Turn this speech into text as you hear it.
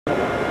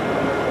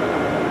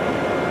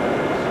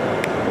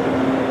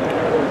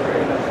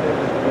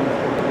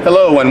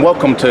Hello and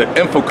welcome to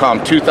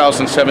INFOCOMM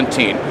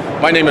 2017.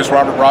 My name is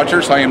Robert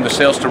Rogers. I am the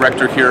sales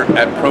director here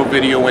at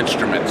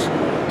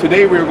ProVideoInstruments.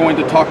 Today we are going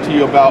to talk to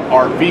you about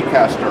our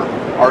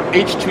VeCASTER, our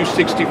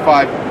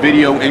H.265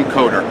 video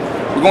encoder.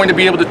 We're going to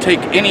be able to take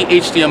any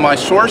HDMI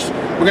source.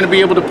 We're going to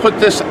be able to put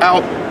this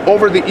out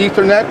over the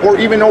Ethernet or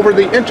even over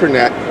the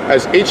internet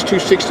as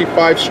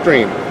H.265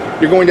 stream.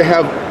 You're going to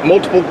have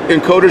multiple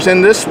encoders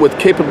in this with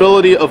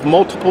capability of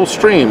multiple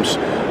streams.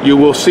 You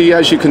will see,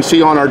 as you can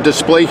see on our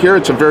display here,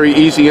 it's a very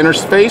easy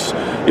interface.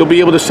 You'll be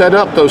able to set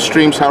up those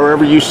streams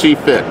however you see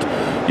fit.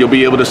 You'll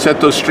be able to set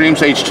those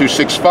streams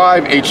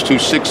H.265,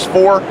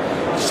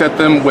 H.264, set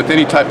them with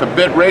any type of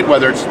bit rate,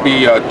 whether it's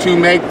be 2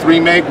 meg, 3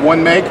 meg,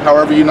 1 meg,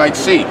 however you might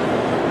see.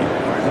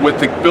 With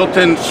the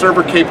built-in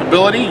server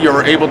capability,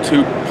 you're able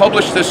to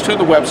publish this to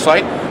the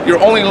website.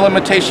 Your only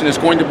limitation is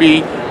going to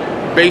be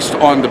based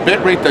on the bit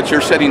rate that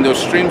you're setting those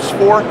streams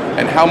for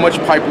and how much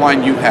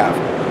pipeline you have.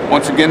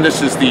 Once again,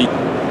 this is the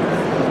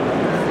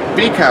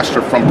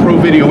VeCASTER from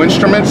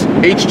ProVideoInstruments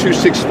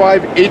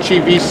H.265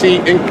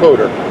 HEVC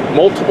encoder.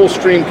 Multiple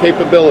stream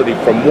capability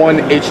from one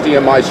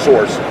HDMI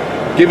source,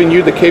 giving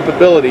you the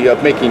capability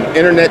of making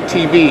internet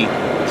TV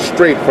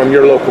straight from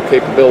your local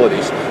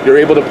capabilities. You're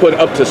able to put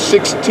up to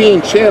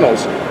 16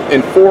 channels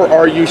in 4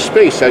 RU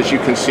space, as you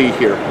can see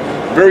here.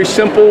 Very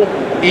simple,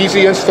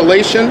 easy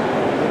installation,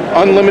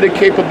 unlimited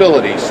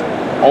capabilities.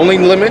 Only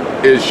limit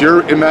is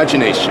your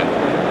imagination.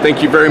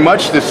 Thank you very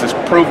much. This is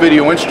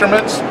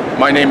ProVideoInstruments.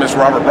 My name is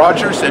Robert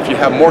Rogers. If you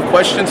have more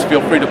questions,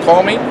 feel free to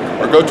call me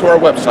or go to our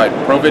website,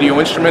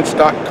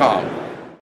 ProVideoInstruments.com.